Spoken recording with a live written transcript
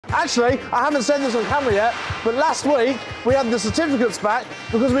Actually, I haven't said this on camera yet, but last week we had the certificates back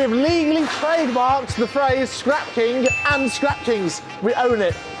because we have legally trademarked the phrase Scrap King and Scrapkings. We own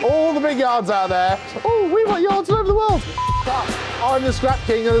it. All the big yards out there, oh, we've got yards all over the world. I'm the Scrap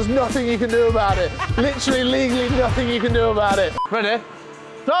King and there's nothing you can do about it. Literally, legally nothing you can do about it. Ready?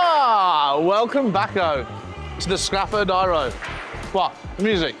 Welcome back-o to the Scrapper Dyro. What? The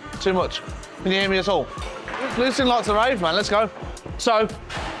music? Too much? Can you hear me at all? Losing lots of rave, man. Let's go. So,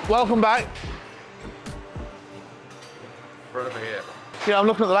 welcome back. Right over here. Yeah, I'm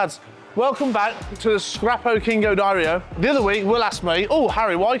looking at the lads. Welcome back to the Scrappo Kingo Diario. The other week, Will asked me, oh,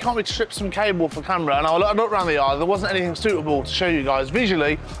 Harry, why can't we strip some cable for camera? And I looked around the yard, there wasn't anything suitable to show you guys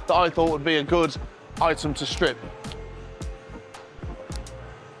visually that I thought would be a good item to strip.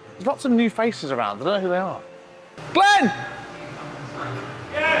 There's lots of new faces around, I don't know who they are. Glenn!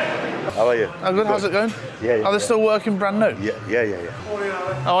 Yeah. How are you? How good, how's it going? Yeah. Are they still working brand new? Yeah.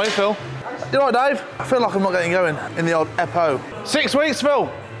 How are you, Phil? You all right, Dave? I feel like I'm not getting going in the old EPO. 6 weeks,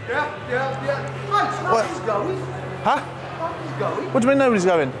 Phil? Yeah. Nobody's going. Huh? Nobody's going. What do you mean nobody's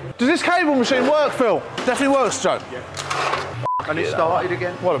going? Does this cable machine work, Phil? Definitely works, Joe? Yeah. And it started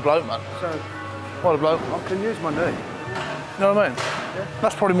again. What a bloke, man. So, What a bloke. I can use my knee. You know what I mean? Yeah.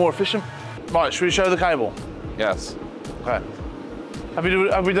 That's probably more efficient. Right, should we show the cable? Yes. Okay. Have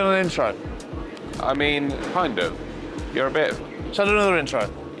we done an intro? I mean, kind of. You're a bit. Shall I do another intro?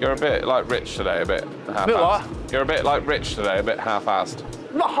 You're a bit like Rich today, a bit half-assed. Bit what? You're a bit like Rich today, a bit half-assed.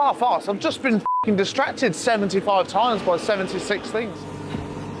 I'm not half-assed. I've just been f***ing distracted 75 times by 76 things.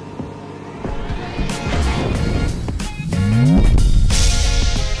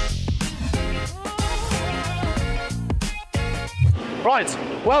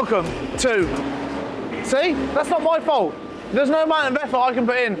 Right, welcome to... See? That's not my fault. There's no amount of effort I can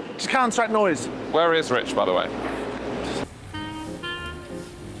put in to counteract noise. Where is Rich, by the way?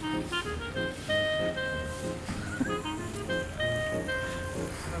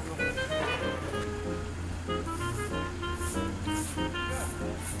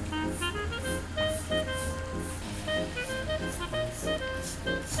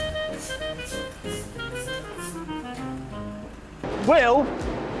 Will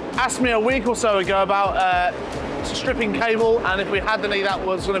asked me a week or so ago about stripping cable and if we had any that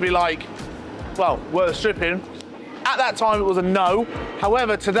was going to be like, well, worth stripping. At that time it was a no.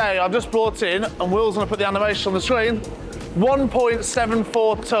 However, today I've just brought in, and Will's going to put the animation on the screen,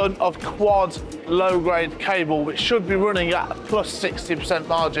 1.74 tonne of quad low-grade cable, which should be running at a plus 60%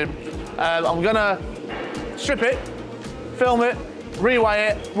 margin. I'm going to strip it, film it,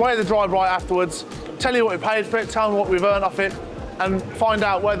 reweigh it, weigh the drive right afterwards, tell you what we paid for it, tell me what we've earned off it, and find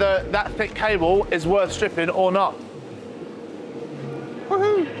out whether that thick cable is worth stripping or not.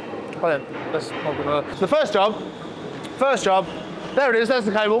 Woohoo! Well then, let's move on. The first job, there it is, there's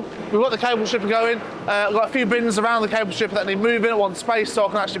the cable. We've got the cable stripper going. I've got a few bins around the cable stripper that need moving. I want space so I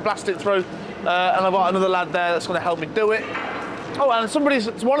can actually blast it through. And I've got another lad there that's going to help me do it. Oh, and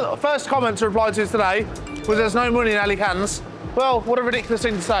one of the first comments to reply to today was there's no money in alley cans. Well, what a ridiculous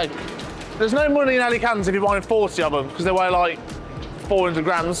thing to say. There's no money in alley cans if you're buying 40 of them because they weigh like 400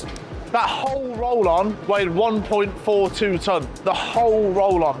 grams. That whole roll-on weighed 1.42 tonne. The whole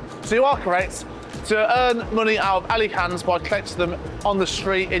roll-on. So you are correct. To earn money out of alley cans by collecting them on the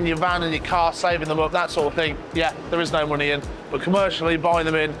street, in your van, in your car, saving them up, that sort of thing, yeah, there is no money in. But commercially, buying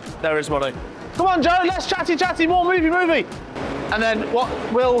them in, there is money. Come on, Joe, let's chatty, more movie. And then what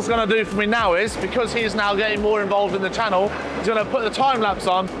Will's gonna do for me now is, because he's now getting more involved in the channel, he's gonna put the time lapse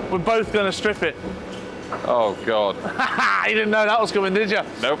on, we're both gonna strip it. Oh, God. You didn't know that was coming, did you?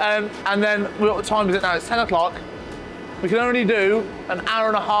 Nope. And then, what time is it now? It's 10 o'clock. We can only do an hour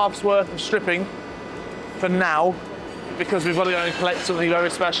and a half's worth of stripping for now, because we've got to go and collect something very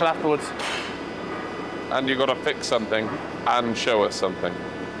special afterwards. And you've got to fix something and show us something.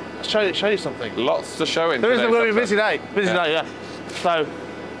 Show you something. Lots to show in There is today's going to be a busy episode. day. Day, yeah. So,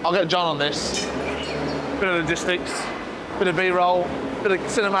 I'll get John on this. Bit of logistics, bit of B-roll, bit of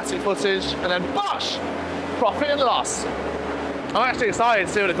cinematic footage, and then bosh! Profit and loss. I'm actually excited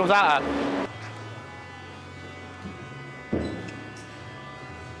to see what it comes out at.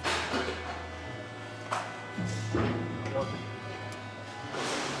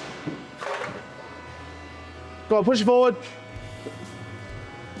 Go on, push it forward.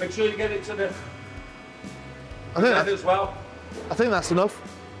 Make sure you get it to the I think head as well. I think that's enough.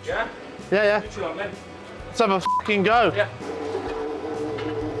 Yeah? Yeah. Good job, man. Let's have a fucking go. Yeah.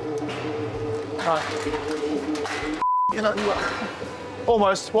 Right. You know,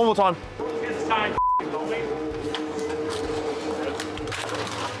 almost. One more time. Get the time going.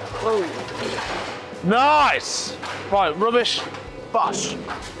 Nice. Right, rubbish. Bosh.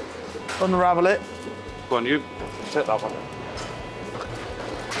 Unravel it. Go on, you take that one.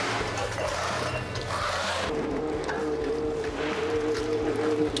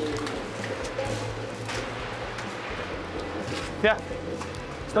 Yeah.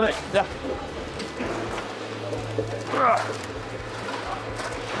 It's done it. Yeah.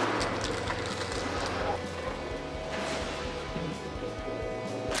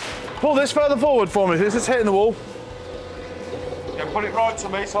 Pull this further forward for me. This is hitting the wall. Yeah, put it right to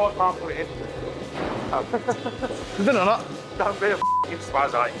me so I can't put it in. You done it or not? Don't be a f***ing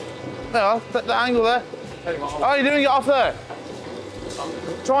spaz, eh? There, the angle there. Oh, you're doing it off there.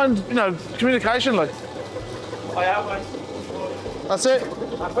 Try and, you know, communication, like. I am, mate. That's it.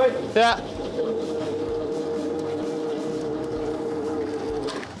 Happy? Yeah.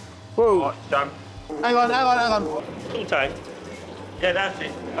 Whoa. Right, done. Hang on, hang on, hang on. Full tank. Yeah, that's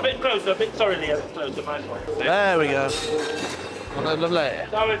it. A bit closer, a bit, sorry, Leo, a bit closer, mate. There we go. Oh, no, lovely.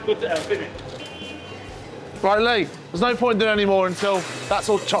 No, it's good to finish. Right, Lee, there's no point doing any more until that's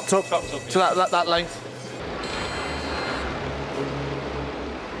all chopped up to that length.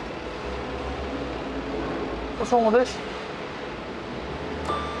 What's wrong with this?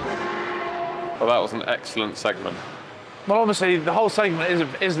 Well, that was an excellent segment. Well, obviously, the whole segment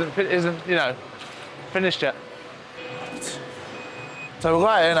isn't you know, finished yet. So we're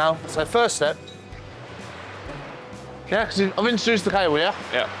right here now. So first step. Yeah, because I've introduced the cable, yeah?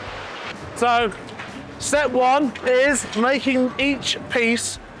 Yeah. So, step one is making each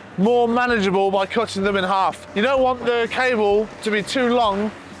piece more manageable by cutting them in half. You don't want the cable to be too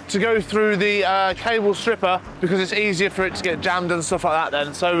long to go through the cable stripper because it's easier for it to get jammed and stuff like that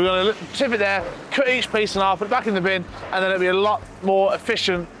then. So we're going to tip it there, cut each piece in half, put it back in the bin, and then it'll be a lot more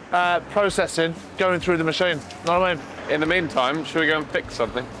efficient processing going through the machine. Know what I mean? In the meantime, should we go and fix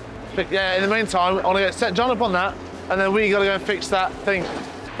something? Yeah, in the meantime, I want to set John up on that, and then we got to go and fix that thing.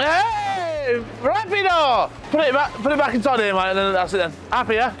 Hey, rapido! Put it back inside here, mate, and then that's it then.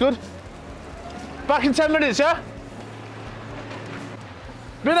 Happy, yeah? Good? Back in 10 minutes, yeah?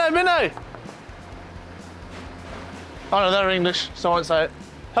 Minnow! Oh no, they're English, so I won't say it.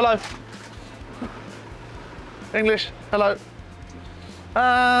 Hello. English, hello.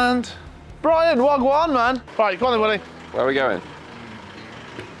 And Brian, wagwan, man. Right, go on then, Willie. Where are we going?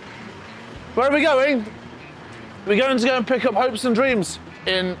 Where are we going? We're going to go and pick up hopes and dreams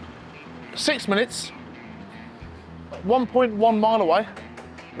in 6 minutes. 1.1 mile away,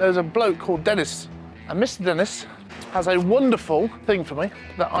 there's a bloke called Dennis. And Mr. Dennis has a wonderful thing for me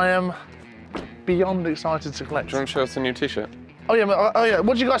that I am beyond excited to collect. Do you want to show us the new t-shirt? Oh yeah,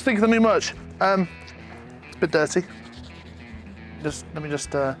 what do you guys think of the new merch? It's a bit dirty. Let me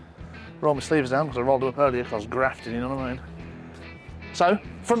just roll my sleeves down because I rolled them up earlier because I was grafting, you know what I mean? So,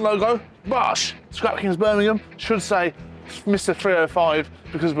 front logo, bosh, Scrapkings Birmingham, should say Mr. 305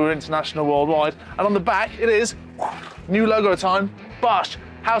 because we're international worldwide. And on the back, it is new logo time, bosh.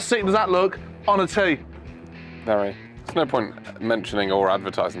 How sick does that look on a tee? Very. There's no point mentioning or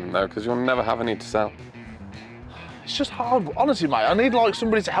advertising them though, because you'll never have any to sell. It's just hard, honestly, mate. I need like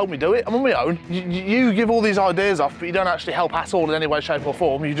somebody to help me do it. I'm on my own. You give all these ideas off, but you don't actually help at all in any way, shape or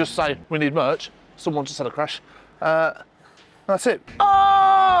form. You just say, we need merch. Someone just had a crash. That's it.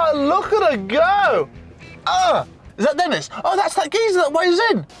 Oh, look at her go. Is that Dennis? Oh, that's that geezer that weighs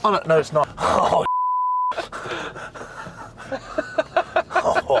in. Oh, no, it's not. Oh,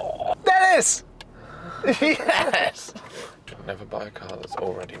 oh. Dennis! Yes! Should never buy a car that's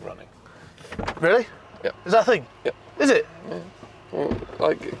already running. Really? Yep. Is that a thing? Yep. Is it? Yeah. Well,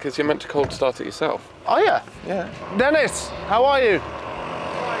 like, because you're meant to cold start it yourself. Oh, yeah? Yeah. Dennis, how are you?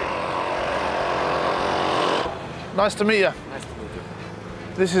 Nice to meet you. Nice to meet you.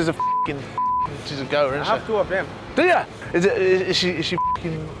 This is a f***ing... She's a goer, isn't she? I have two of them. Do you? Is she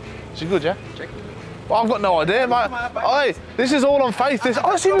f***ing... Is she good, yeah? Check. Well, I've got no idea, mate. Hey, this is all on faith. This.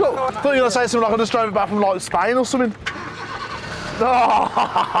 I see. Look, I thought you were gonna say something like I just drove it back from like Spain or something.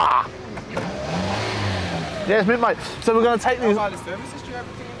 Oh. Yes, mate. So we're gonna take these. All the service history,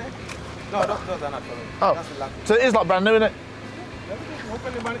 everything in there? No, they're not for me. Oh, That's the last. so it is like brand new, isn't it?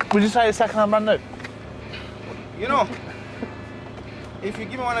 Open the money. Would you say it's second-hand brand new? You know, if you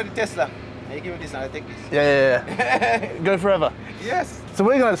give me one of the Tesla, and you give me this, and I take this. Yeah. Go forever. Yes. So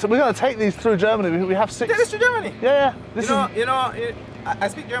we're gonna take these through Germany. We have 6. Take this to Germany. Yeah. This I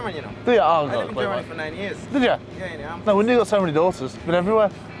speak German, you know. Do you? Oh, I God, lived in Germany for 9 years. Did you? Yeah. No, when you got so many daughters, been everywhere.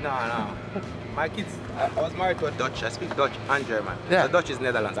 No. My kids, I was married to a Dutch. I speak Dutch and German. Yeah. The Dutch is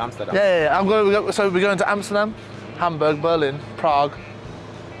Netherlands, Amsterdam. Yeah. So we're going to Amsterdam, Hamburg, Berlin, Prague.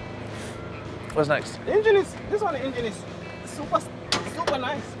 Where's next? The engine is super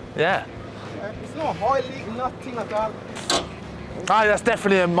nice. Yeah. It's no oil leak, nothing at all. Ah, that's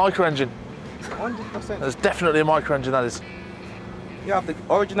definitely a micro engine. 100%. That's definitely a micro engine, that is. You have the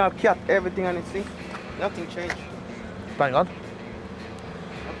original cat, everything on it, see? Nothing changed. Bang on.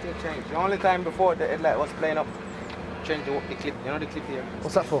 Nothing changed. The only time before the headlight was playing up, change the clip. You know the clip here?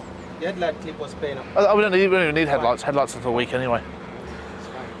 What's that for? The headlight clip was playing up. Oh, we don't even need headlights. Headlights are for a week anyway. It's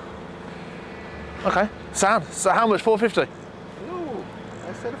fine. Okay, sound. So how much? 450? No,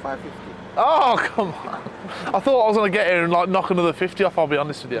 I said 550. Oh, come on. I thought I was going to get here and like knock another 50 off, I'll be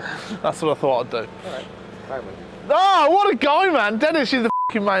honest with you. That's what I thought I'd do. Alright, 500. Oh, what a guy, man. Dennis, you're the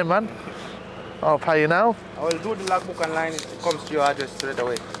f***ing main man. I'll pay you now. I will do the logbook online. It comes to your address straight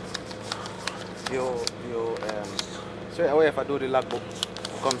away. Straight away, if I do the logbook,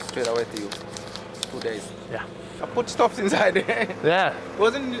 it comes straight away to you. 2 days. Yeah. I put stuff inside there. Yeah. It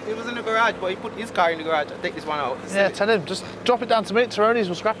was in the garage, but he put his car in the garage. I take this one out. Yeah, tell him, just drop it down to me. Taroni's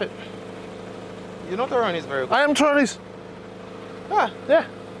will scrap it. You know Taroni is very good. I am Taroni's. Ah, Yeah.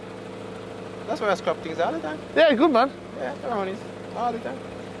 that's where I scrap things all the time. Yeah, good man. Yeah, Taroni's all the time.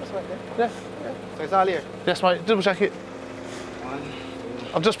 That's right there. Yeah. Yeah. So it's all here. Yes, mate. Double check it.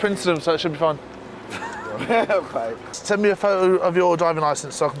 I've just printed them, so it should be fine. Right. Send me a photo of your driving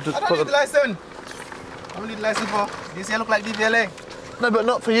license so I can just I don't put need the license. I don't need the license for this. Here look like DVLA. No, but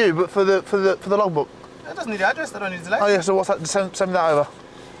not for you, but for the logbook. That doesn't need the address. I don't need the Oh license. yeah. So what's that? Send me that over.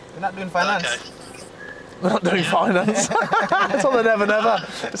 You're not doing finance. Okay. We're not doing finance. It's on the never never.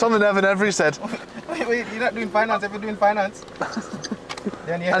 It's on the never never. He said. Wait, you're not doing finance. If you're doing finance,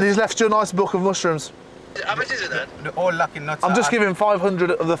 then yeah. And he's left you a nice book of mushrooms. How much is it then? The old locking nuts. I'm just giving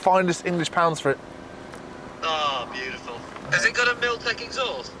 500 of the finest English pounds for it. Oh, beautiful. Has it got a Miltech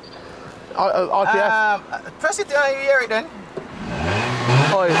exhaust? IPF. Press it down, you hear it then.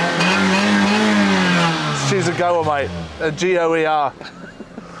 Oi. She's a goer, mate. A GOER.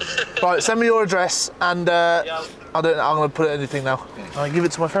 Right, send me your address and Yeah. I'm going to put it in anything now. I'll give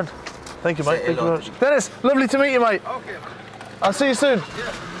it to my friend. Thank you, mate. Say Thank you hello. very much. Dennis, lovely to meet you, mate. Okay. I'll see you soon.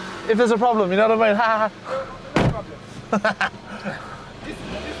 Yeah. If there's a problem, you know what I mean? Ha ha No problem.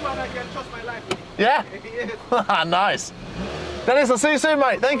 this one I can trust my life with. Yeah? Yes. Nice. Dennis, I'll see you soon,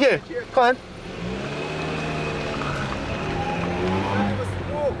 mate. Thank you. Cheers. Come on.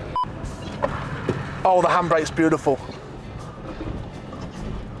 Oh, the handbrake's beautiful.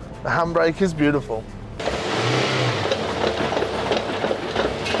 The handbrake is beautiful.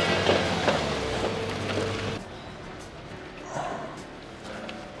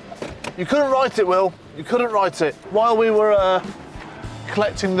 You couldn't write it, Will. You couldn't write it. While we were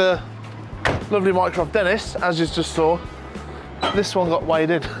collecting the lovely MICRA off Dennis, as you just saw, this one got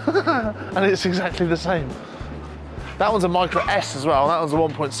weighed in. And it's exactly the same. That one's a MICRA S as well, and that one's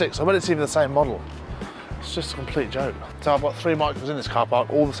a 1.6. I bet it's even the same model. It's just a complete joke. So I've got 3 MICRAs in this car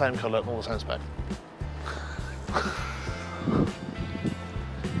park, all the same colour and all the same spec.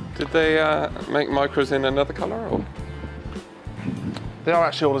 Did they make micros in another colour or? They are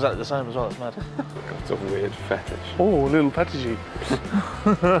actually all exactly the same as well, it's mad. It's a weird fetish. Oh, little fetishy.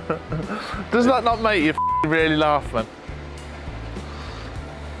 Does that not make you really laugh, man?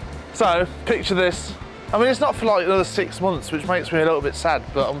 So, picture this. I mean, it's not for like another 6 months, which makes me a little bit sad,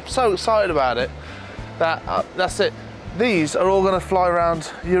 but I'm so excited about it that that's it. These are all going to fly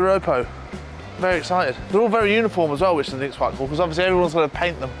around Europo. Very excited. They're all very uniform as well, which I think is quite cool, because obviously everyone's going to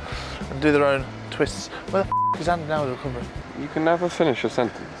paint them and do their own twists. Where the is Andy now recovering? You can never finish a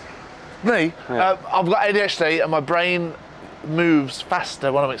sentence. Me? Yeah. I've got ADHD and my brain moves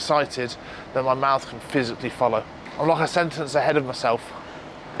faster when I'm excited than my mouth can physically follow. I'm like a sentence ahead of myself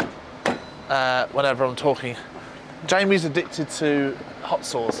whenever I'm talking. Jamie's addicted to hot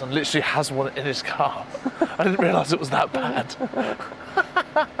sauce and literally has one in his car. I didn't realise it was that bad.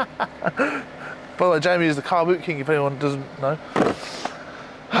 By the way, Jamie is the car boot king if anyone doesn't know.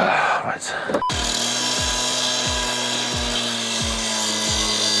 Right.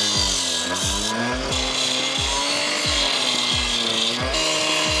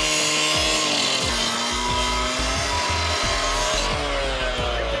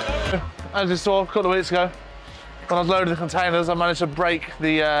 As you saw a couple of weeks ago, when I was loading the containers, I managed to break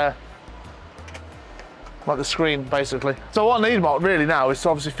the like the screen basically. So what I need, Mark, really now is to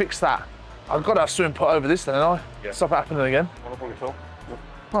obviously fix that. I've got to have swim put over this then, haven't I? Yeah. Stop it happening again.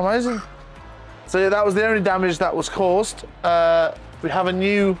 Amazing. So yeah, that was the only damage that was caused. We have a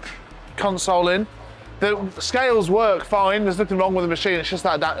new console in. The scales work fine, there's nothing wrong with the machine, it's just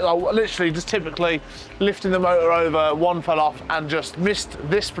that, literally just typically lifting the motor over, one fell off and just missed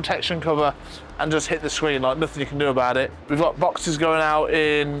this protection cover and just hit the screen, like nothing you can do about it. We've got boxes going out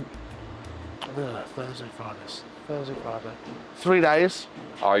in Thursday, Friday. 3 days.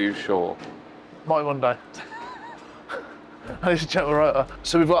 Are you sure? Might be one day. I need to check my rotor.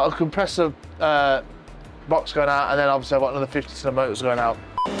 So we've got a compressor box going out, and then obviously I've got another 50 ton motors going out.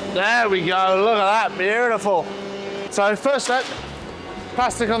 There we go, look at that, beautiful. So first step,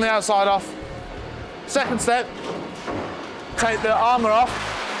 plastic on the outside off. Second step, take the armour off.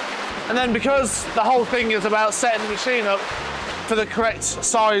 And then because the whole thing is about setting the machine up for the correct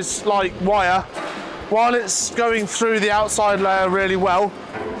size like wire, while it's going through the outside layer really well,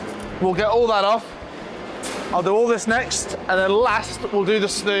 we'll get all that off. I'll do all this next, and then last we'll do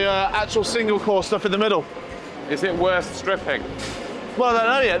the actual single core stuff in the middle. Is it worth stripping? Well, I don't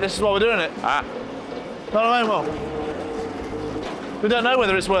know yet, this is why we're doing it. Ah. Not well. We don't know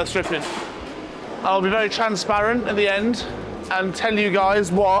whether it's worth stripping. I'll be very transparent at the end and tell you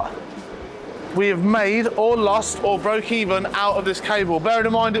guys what we have made or lost or broke even out of this cable. Bearing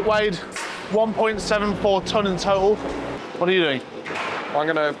in mind it weighed 1.74 ton in total. What are you doing? I'm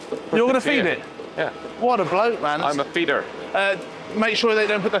gonna... You're gonna feed it? Yeah. What a bloke, man. I'm a feeder. Make sure they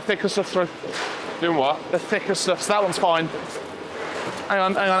don't put the thicker stuff through. Doing what? The thicker stuff, so that one's fine. Hang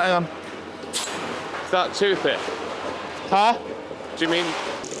on, hang on, hang on. Is that too thick? Huh? Do you mean?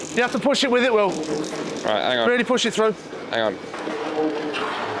 You have to push it with it, Will. Right, hang on. Really push it through. Hang on.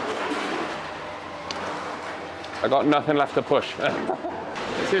 I got nothing left to push.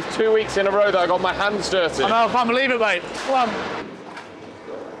 This is 2 weeks in a row that I got my hands dirty. I know, I can't believe it, mate. Come on.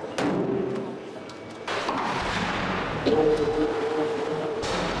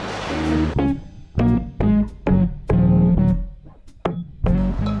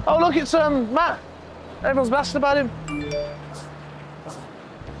 Oh, look, it's Matt. Everyone's been asking about him.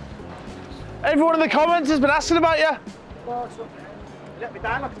 Everyone in the comments has been asking about you. Well, so, you let me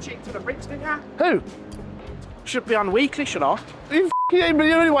down like a chick to the bricks, didn't you? Who? Should be on weekly, should I? You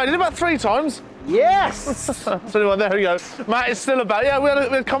only waited about 3 times. Yes! So anyway, there we go. Matt is still about. Yeah, we had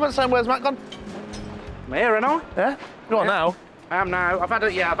a comment saying, where's Matt gone? I'm here, ain't I? Yeah? You're on now. I am now. I've had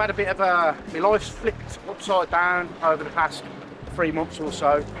a bit of a... My life's flipped upside down over the past 3 months or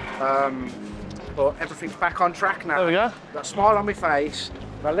so. But everything's back on track now. There we go. Got a smile on my face,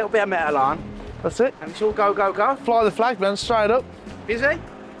 got a little bit of metal on, That's it. and it's all go, go, go. Fly the flag, man, straight up. Busy?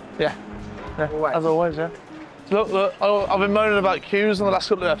 Yeah. Always. As always, yeah. Look, I've been moaning about queues in the last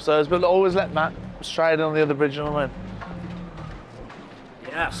couple of episodes, but always let Matt straight in on the other bridge, you know what I mean?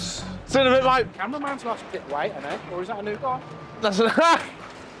 Yes. See you in a bit, mate. Cameraman's lost a bit of weight, I know. Or is that a new guy? That's it.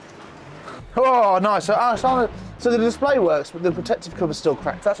 Oh, nice. So the display works, but the protective cover's still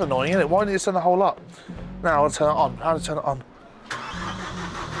cracked. That's annoying, isn't it? Why don't you turn the whole lot? Now I'll turn it on. How to turn it on?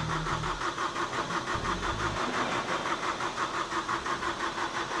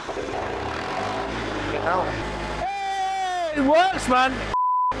 Hey, it works, man.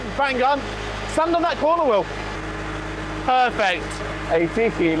 Bang on. Stand on that corner, Will. Perfect. 80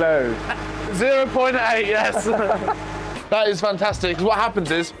 kilos. 0.8, yes. That is fantastic. What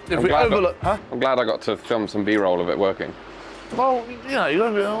happens is, if we overlook... Huh? I'm glad I got to film some B-roll of it working. Well, you know, you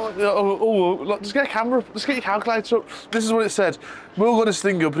don't be, just get a camera, just get your calculator up. This is what it said. Will got this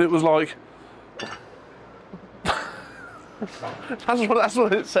thing up and it was like... that's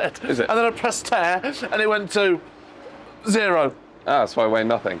what it said. Is it? And then I pressed tear and it went to 0. Ah, so I weigh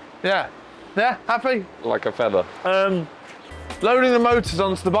nothing. Yeah. Yeah, happy? Like a feather. Loading the motors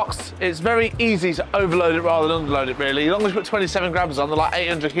onto the box, it's very easy to overload it rather than underload it, really. As long as you put 27 grams on, they're like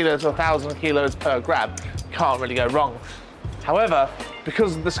 800 kilos to 1,000 kilos per grab. You can't really go wrong. However,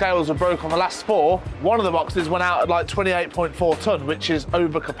 because the scales were broke on the last 4, one of the boxes went out at like 28.4 ton, which is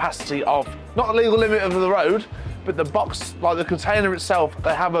over capacity of, not the legal limit of the road, but the box, like the container itself,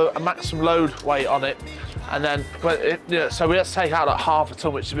 they have a maximum load weight on it. And then, so we had to take out like half a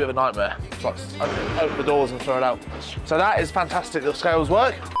ton, which is a bit of a nightmare. It's like open the doors and throw it out. So that is fantastic, the scales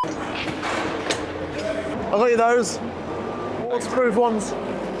work. I got you those waterproof ones.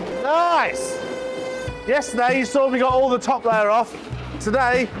 Nice. Yesterday you saw we got all the top layer off.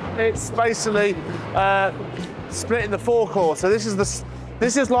 Today it's basically splitting the 4-core. So this is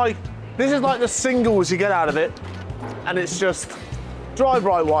like the singles you get out of it, and it's just dry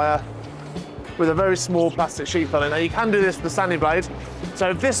bright wire with a very small plastic sheath on it. Now you can do this with a standing blade. So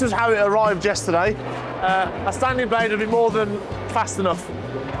if this was how it arrived yesterday, a standing blade would be more than fast enough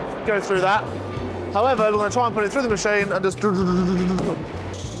to go through that. However, we're going to try and put it through the machine and just...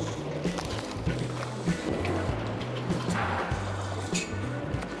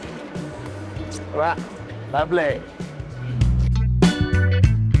 Right, lovely.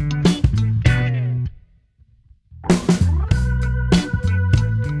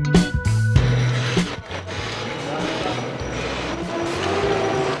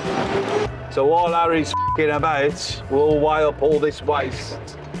 So while Harry's f***ing about, we'll wire up all this waste.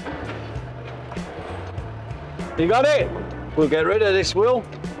 You got it? We'll get rid of this, Will.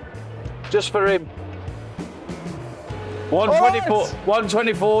 Just for him. 124, Alright.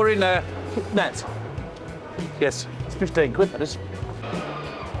 124 in there. Net. Yes. It's 15 quid, that is.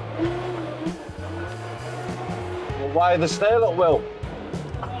 We'll weigh the steel up, Will.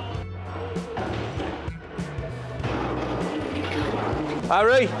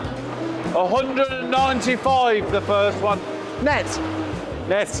 Harry, 195 the first one. Net.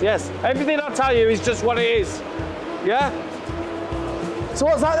 Yes, yes. Everything I tell you is just what it is. Yeah? So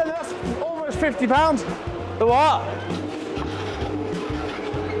what's that then? That's almost £50. The what?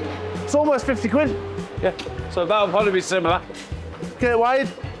 It's almost 50 quid. Yeah. So that'll probably be similar. Get it weighed.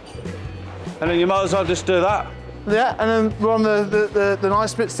 And then you might as well just do that. Yeah, and then we're on the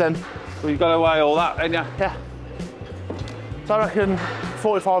nice bits then. Well, you've got to weigh all that, ain't you? Yeah. So I reckon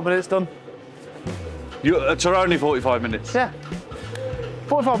 45 minutes done. Taroni 45 minutes. Yeah.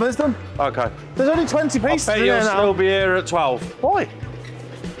 45 minutes done. Okay. There's only 20 pieces I bet in you'll there now. still be here at 12. Why?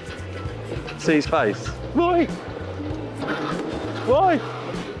 See his face. Why? Why?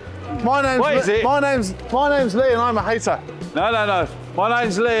 My name's What is it? My name's Lee and I'm a hater. No, no, no. My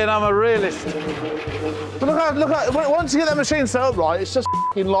name's Lee and I'm a realist. But look at once you get that machine set up right, it's just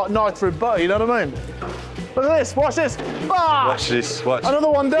f***ing like knife through butter, you know what I mean? Look at this, watch this. Ah! Watch this, watch. Another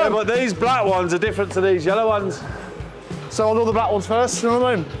one Yeah, done. but these black ones are different to these yellow ones. So I'll do the black ones first, you know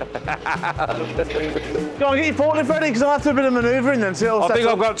what I mean? Go on, get your forklift ready, because I'll have to do a bit of manoeuvring then. I think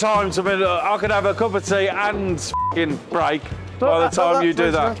I've got time to I could have a cup of tea and f***ing break by the time you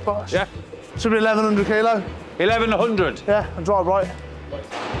do that. Yeah? Should be 1,100 kilo. 1,100. Yeah, and drive right.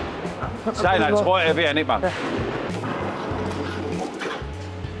 Say that, it's quite heavy, ain't it, man? Yeah.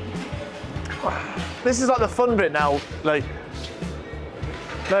 This is like the fun bit now, Lee.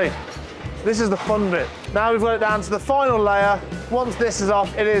 Lee, this is the fun bit. Now we've got it down to the final layer. Once this is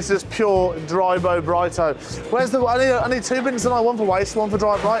off, it is just pure Drybo Brighto. Where's the, I need 2 bins tonight, one for waste, one for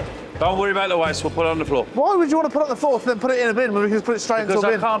dry bright. Don't worry about the waste, we'll put it on the floor. Why would you want to put it on the floor and then put it in a bin when we can put it straight into a bin?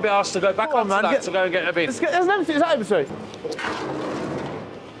 Because I can't be asked to go back on that to go and get a bin. There's an empty, is that empty?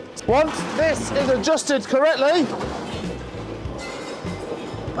 Once this is adjusted correctly,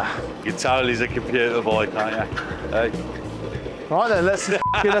 You can tell he's a computer boy, can't you? Hey. right then, let's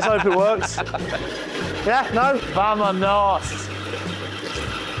hope it works. Yeah, no? Vamonos.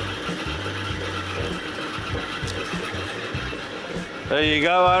 There you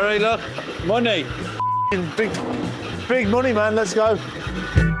go, Harry, look. Money. Big money, man, let's go.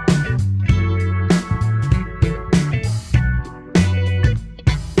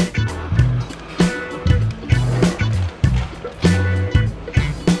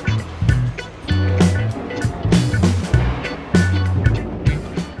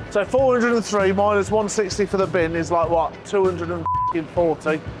 So 403 minus 160 for the bin is like what,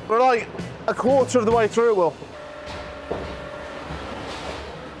 240. We're like a quarter of the way through it, Will.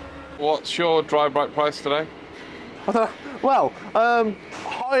 What's your dry bright price today? I don't know. Well,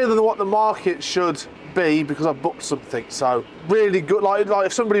 higher than what the market should be because I booked something. So really good. Like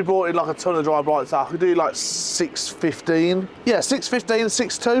if somebody brought in like a ton of dry brights, I could do like 6.15. Yeah, 6.15,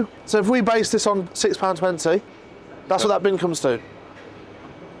 6.2. So if we base this on £6.20, that's what that bin comes to.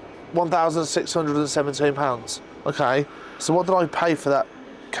 £1,617. Okay, so what did I pay for that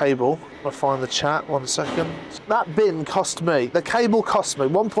cable? I'll find the chat, 1 second. That bin cost me, the cable cost me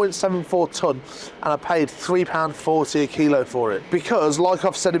 1.74 tonne and I paid £3.40 a kilo for it. Because, like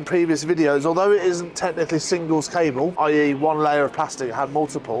I've said in previous videos, although it isn't technically singles cable, i.e. one layer of plastic, it had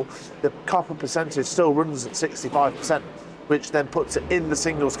multiple, the copper percentage still runs at 65%, which then puts it in the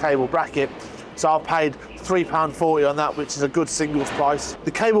singles cable bracket. So I've paid £3.40 on that, which is a good singles price.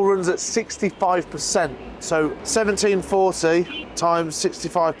 The cable runs at 65%, so 1740 times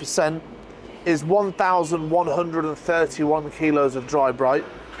 65% is 1,131 kilos of dry bright,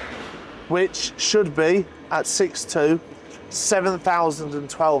 which should be, at 6.2,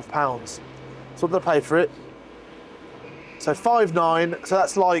 £7,012. So what did I pay for it? So 5.9, so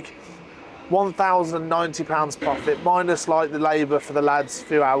that's like £1,090 profit minus like the labour for the lads, a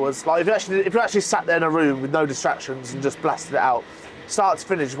few hours. Like if you actually sat there in a room with no distractions and just blasted it out, start to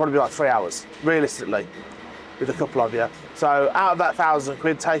finish, it'd probably be like 3 hours, realistically, with a couple of you. So out of that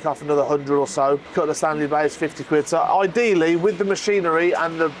 £1,000, take off another 100 or so, cut the Stanley base, 50 quid. So ideally, with the machinery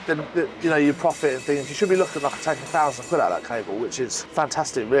and the you know, your profit and things, you should be looking like taking £1,000 out of that cable, which is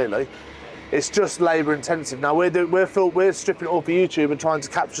fantastic, really. It's just labour intensive. Now we're stripping it all for YouTube and trying to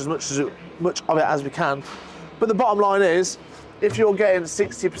capture as much of it as we can. But the bottom line is, if you're getting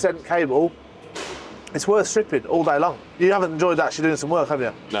 60% cable, it's worth stripping all day long. You haven't enjoyed actually doing some work, have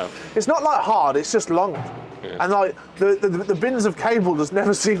you? No. It's not like hard, it's just long. Yeah. And like the bins of cable just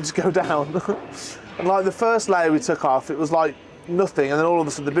never seem to go down. And like the first layer we took off, it was like nothing, and then all of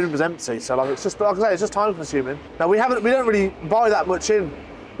a sudden the bin was empty. So like it's just, like I say, it's just time consuming. Now we don't really buy that much in.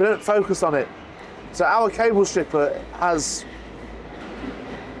 We don't focus on it. So our cable stripper has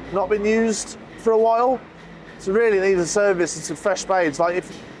not been used for a while. So really needs a service and some fresh blades. Like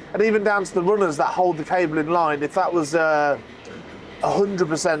and even down to the runners that hold the cable in line, if that was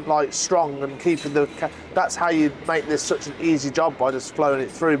 100% like strong and keeping that's how you make this such an easy job, by just flowing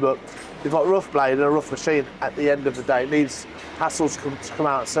it through. But you've got a rough blade and a rough machine at the end of the day. It needs hassle to come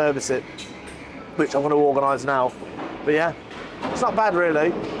out and service it, which I'm going to organise now. But yeah, it's not bad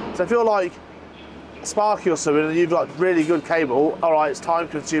really. So if you're like Sparky or something and you've got really good cable, all right, it's time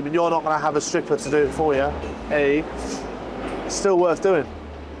consuming, you're not going to have a stripper to do it for you, hey, it's still worth doing.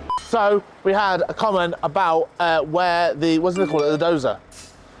 So we had a comment about where the, what's it called, the dozer.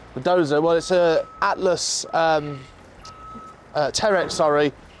 The dozer, well, it's a Atlas TERREX,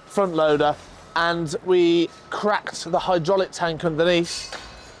 sorry, front loader, and we cracked the hydraulic tank underneath.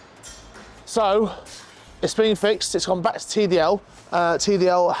 So it's been fixed, it's gone back to TDL.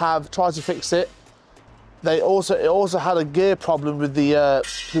 TDL have tried to fix it. It also had a gear problem with the,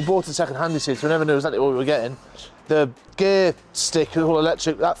 we bought a second-hand, so we never knew exactly what we were getting. The gear stick, all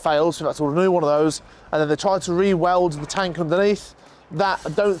electric, that failed, so we had to order a new one of those. And then they tried to re-weld the tank underneath. That I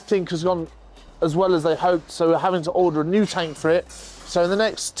don't think has gone as well as they hoped, so we're having to order a new tank for it. So in the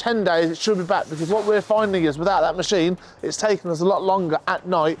next 10 days, it should be back, because what we're finding is without that machine, it's taken us a lot longer at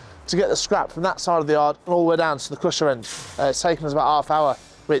night to get the scrap from that side of the yard all the way down to the crusher end. It's taken us about half hour,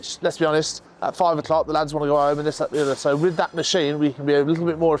 which, let's be honest, at 5 o'clock, the lads want to go home and this, that, the other. So with that machine, we can be a little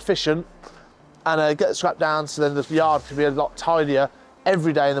bit more efficient and get the scrap down, so then the yard can be a lot tidier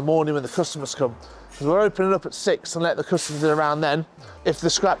every day in the morning when the customers come. Because we're opening up at 6 and let the customers in around then. If the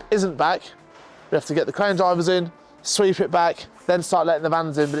scrap isn't back, we have to get the crane drivers in, sweep it back, then start letting the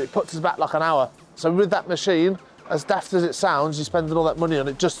vans in, but it puts us back like an hour. So with that machine, as daft as it sounds, you're spending all that money on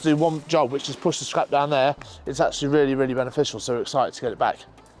it just to do one job, which is push the scrap down there. It's actually really, really beneficial, so we're excited to get it back.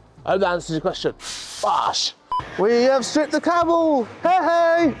 I hope that answers your question. Bosh! We have stripped the cable! Hey,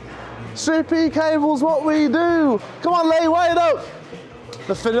 hey! Strippy cable's what we do! Come on, Lee, weigh it up!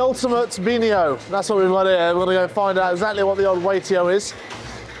 The penultimate Benio. That's what we've got here. We're going to go find out exactly what the old weightio is.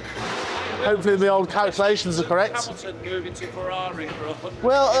 Hopefully the old calculations are correct. Hamilton moving to Ferrari for 100.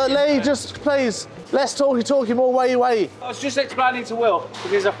 Well, Lee, just please, less talky, more weighty. I was just explaining to Will,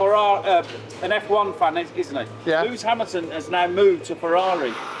 because he's a Ferrari, an F1 fan, isn't he? Yeah. Lewis Hamilton has now moved to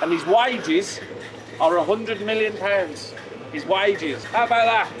Ferrari, and his wages are £100 million. His wages. How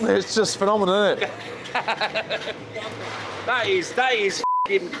about that? It's just phenomenal, isn't it? That is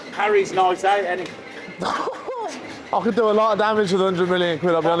f***ing Harry's night out, isn't it? I could do a lot of damage with 100 million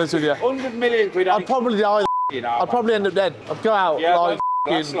quid, I'll be honest with you. 100 million quid. I'd probably die. You know, I'd probably end up dead. I'd go out like.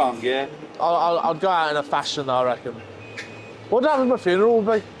 That's long, yeah. I'd go out in a fashion, I reckon. What happened at my funeral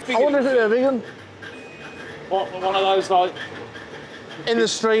would be? I wonder if it'd be a vegan. What, one of those like in the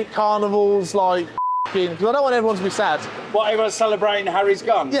street carnivals, like because I don't want everyone to be sad. What, everyone's celebrating Harry's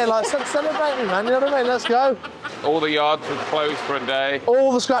gone? Yeah, like celebrate me, man. You know what I mean? Let's go. All the yards were closed for a day.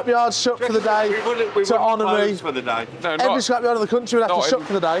 All the scrapyards shut for the day to honour me. For the day. No, Every scrapyard in the country would have to shut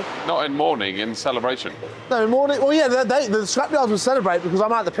for the day. Not in mourning, in celebration. No, in morning. Well, yeah, the scrapyards will celebrate because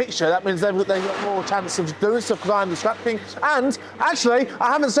I'm out of the picture. That means they've got more chance of doing stuff because I'm the scrap king. And actually,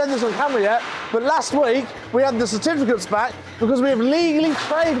 I haven't said this on camera yet, but last week we had the certificates back because we have legally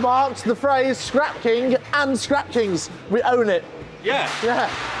trademarked the phrase scrap king and scrap kings. We own it. Yeah. Yeah.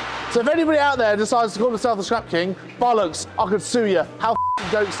 So if anybody out there decides to call themselves the scrap king, bollocks, I could sue you. How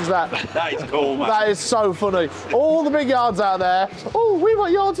jokes is that? That is cool, man. That is so funny. All the big yards out there, oh, we've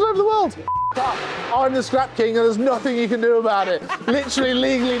got yards all over the world. I'm the scrap king and there's nothing you can do about it. Literally,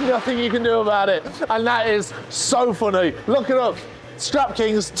 legally nothing you can do about it. And that is so funny. Look it up. Scrap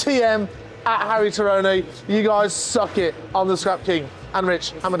Kings, TM, at Harry Taroni. You guys suck it. I'm the scrap king. And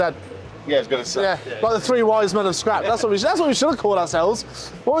Rich, and my dad. Yeah, it's going to suck. Yeah, like the three wise men of scrap. That's what we should have called ourselves.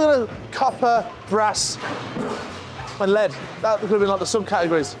 What are we going to? Copper, brass, and lead. That could have been like the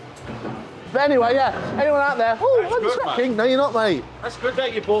subcategories. But anyway, yeah. Anyone out there? Oh, I'm the scrap king. No, you're not, mate. That's good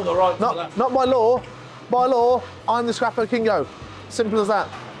that you bought the right for that. Not by law. By law, I'm the scrapper kingo. Simple as that.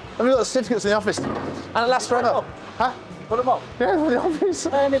 And we've got the certificates in the office, and it lasts forever. Huh? Put them up. Yeah, in the office.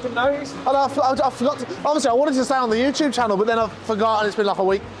 I didn't even notice. And I forgot to, obviously I wanted to stay on the YouTube channel, but then I forgot and it's been like a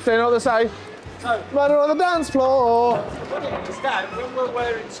week. Do you know what they say? No. Murder on the dance floor. What do you understand? When we're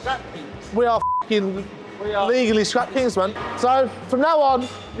wearing scrap kings. We are f***ing legally scrap kings, man. So from now on,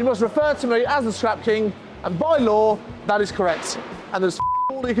 you must refer to me as the scrap king, and by law, that is correct. And there's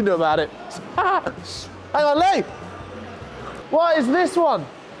all you can do about it. Hang on, Lee. What is this one?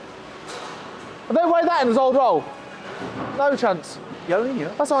 I don't weigh that in his old roll. No chance.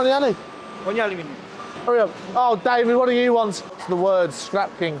 Aluminium. That's only Annie. Only aluminium. Hurry up. Oh, David, what do you want? It's the word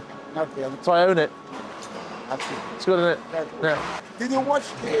Scrap King. Okay. So I own it. That's it. It's good, isn't it? Yeah. Did you watch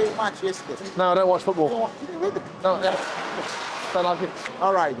the match yesterday? No, I don't watch football. No, yeah. Don't like it.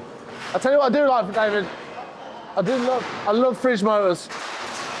 All right. I tell you what I do like, David. I love fridge motors.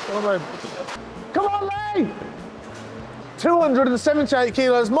 Come on, come on, Lee! 278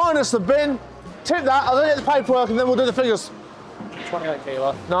 kilos minus the bin. Tip that, I'll then get the paperwork and then we'll do the figures. 28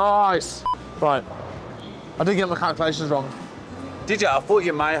 kilo. Nice. Right. I did get my calculations wrong. Did you? I thought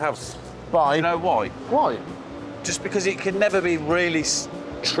you may have. Bye. You know why? Why? Just because it can never be really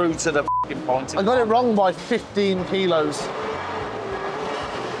true to the point. I got it wrong by 15 kilos.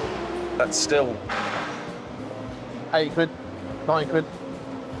 That's still 8 quid, 9 quid.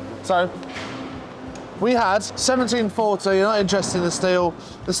 So, we had 1740, you're not interested in the steel.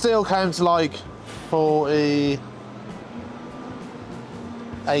 The steel came to like 40,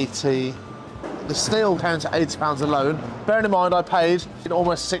 80. The steel came to £80 alone. Bearing in mind, I paid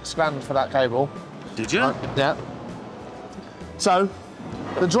almost 6 grand for that cable. Did you? Yeah. So,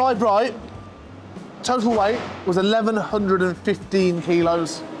 the dry bright, total weight was 1,115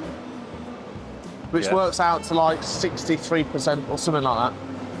 kilos, which works out to like 63% or something like that.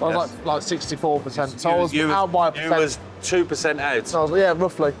 I was like 64%. So I was out by a percent. You was 2% out. So I was, yeah,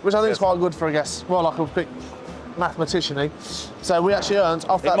 roughly, which I think is quite good for a guess. Well, like a quick mathematician-y. So we actually earned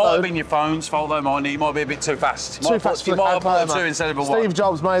off that It might load. have been your phone's fault though, mightn't it? You might be a bit too fast. Too fast for You the might have put a calculator, 2 instead of a 1. Steve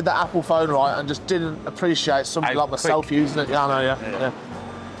Jobs made the Apple phone right and just didn't appreciate somebody How like myself quick. using it. Yeah, I know, yeah.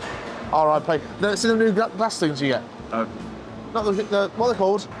 R.I.P. No, see the new glass things you get? No. Not the what are they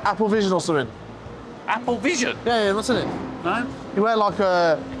called? Apple Vision or something? Apple Vision? Yeah, that's in it. No? You wear like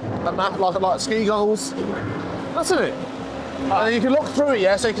a map, like ski goggles. That's in it. And then you can look through it,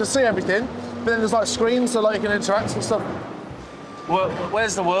 yeah, so you can see everything. But then there's like screens, so like you can interact and stuff. Well,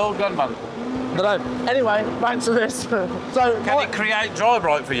 where's the world gone, man? I don't know. Anyway, back to this. So, Can it create dry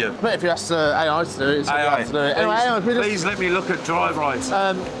bright for you? But if you ask AI to do it, it's AI to do it. Anyway, Please let me look at dry bright.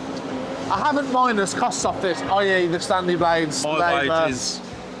 I haven't minus costs off this, i.e. the Stanley blades, My labour, wages.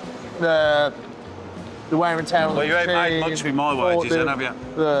 the wear and tear on Well, the you ain't made machine, much with my wages then, have you?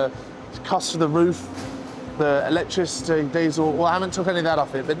 The cost of the roof, the electricity, diesel, well, I haven't took any of that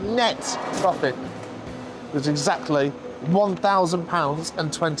off it, but net profit was exactly £1,000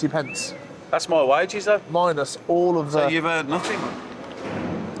 and 20 pence. That's my wages though. Minus all of the... So you've earned nothing.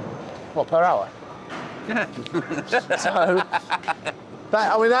 What, per hour? Yeah. So,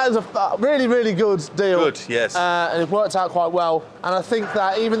 that is a really, really good deal. Good, yes. And it worked out quite well. And I think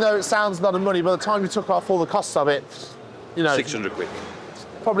that even though it sounds a lot of money, by the time you took off all the costs of it, you know... 600 quid.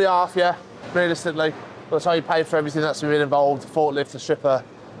 Probably half, yeah, realistically. By the time you pay for everything that's been involved, the forklift, the stripper,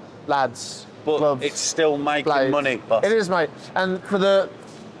 lads, But gloves, it's still making blades. money. Boss. It is, mate. And for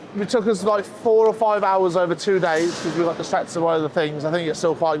it took us like 4 or 5 hours over 2 days because we got distracted by other things. I think it's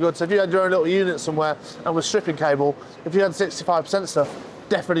still quite good. So if you had your own little unit somewhere and with stripping cable, if you had 65% stuff,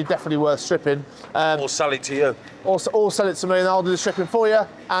 definitely worth stripping. Or sell it to you. Or sell it to me and I'll do the stripping for you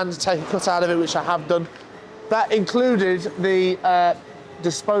and take a cut out of it, which I have done. That included the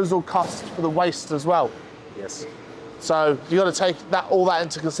disposal cost for the waste as well. Yes. So you got to take all that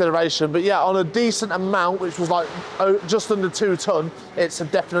into consideration. But yeah, on a decent amount, which was like just under 2 ton, it's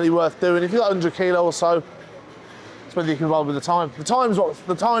definitely worth doing. If you've got 100 kilo or so, it's whether you can roll with the time. The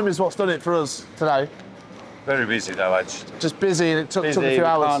time is what's done it for us today. Very busy though, Edge. Just busy, and it took a few We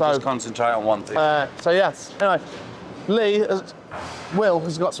hours. can't So just concentrate on one thing. so yes. Anyway, Will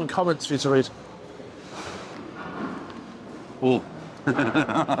has got some comments for you to read. Ooh.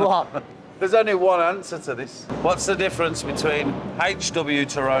 What? There's only one answer to this. What's the difference between HW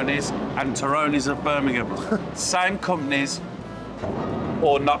Taroni's and Taroni's of Birmingham? Same companies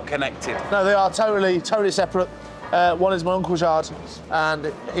or not connected? No, they are totally separate. One is my uncle's yard,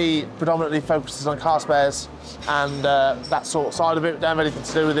 and he predominantly focuses on car spares and that sort of side of it. Don't have anything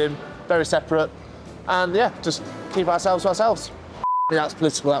to do with him. Very separate. And yeah, just keep ourselves to ourselves. Yeah, that's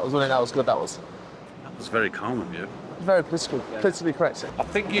political. That was, wasn't it? That was good. That was. That was very calm of you. Very political, politically correct. I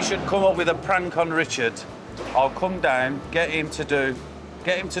think you should come up with a prank on Richard. I'll come down, get him to do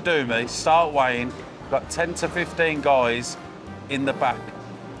me, start weighing. Got 10 to 15 guys in the back.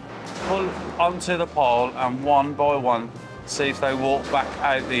 Pull onto the pole and one by one, see if they walk back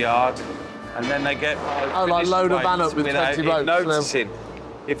out the yard. And then they get like load a van up with 20 blokes. noticing.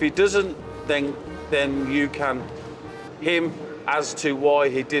 If he doesn't, then you can as to why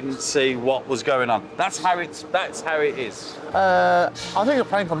he didn't see what was going on. That's how it is. I think a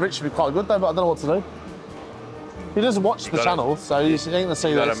prank on Rich would be quite good though, but I don't know what to do. He doesn't watch the channel, so he's ain't gonna see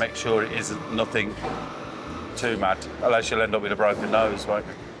You this. got to make sure it isn't nothing too mad, unless you'll end up with a broken nose, won't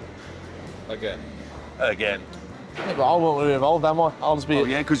you? Again. Yeah, but I won't be involved, am I? I'll just be. Oh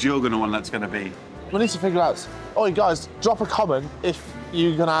yeah, because you're going to one that's going to be. We need to figure out. Oh, you guys, drop a comment if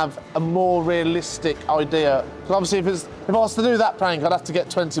you're gonna have a more realistic idea. Because obviously, if I was to do that prank, I'd have to get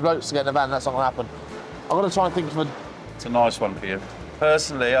 20 blokes to get in the van. That's not gonna happen. I've got to try and think of a. It's a nice one for you.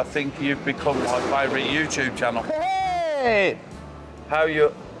 Personally, I think you've become my favourite YouTube channel. Hey! How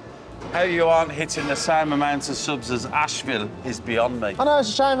you aren't hitting the same amount of subs as Asheville is beyond me. I know it's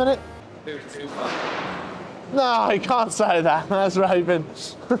a shame, isn't it? No, you can't say that. That's raving.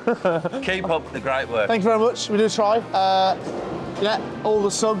 Keep up the great work. Thank you very much. We do try. Yeah, all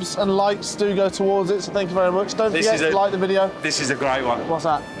the subs and likes do go towards it, so thank you very much. Don't forget to like the video. This is a great one. What's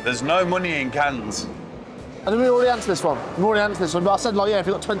that? There's no money in cans. And we already answered this one. We've already answered this one, but I said, like, yeah, if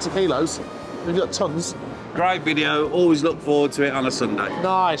you've got 20 kilos, if you've got tons. Great video. Always look forward to it on a Sunday.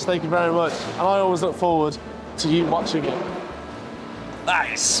 Nice, thank you very much. And I always look forward to you watching it. That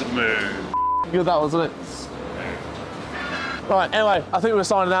is smooth. Good that was, wasn't it? Right, anyway, I think we're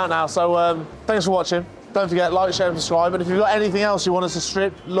signing out now, so thanks for watching. Don't forget, like, share and subscribe. And if you've got anything else you want us to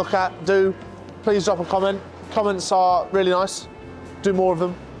strip, look at, do, please drop a comment. Comments are really nice. Do more of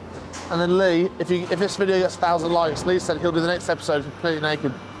them. And then Lee, if this video gets 1,000 likes, Lee said he'll do the next episode completely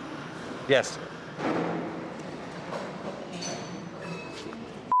naked. Yes.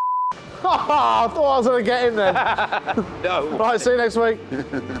 I thought I was going to get in there. No. Right, see you next week.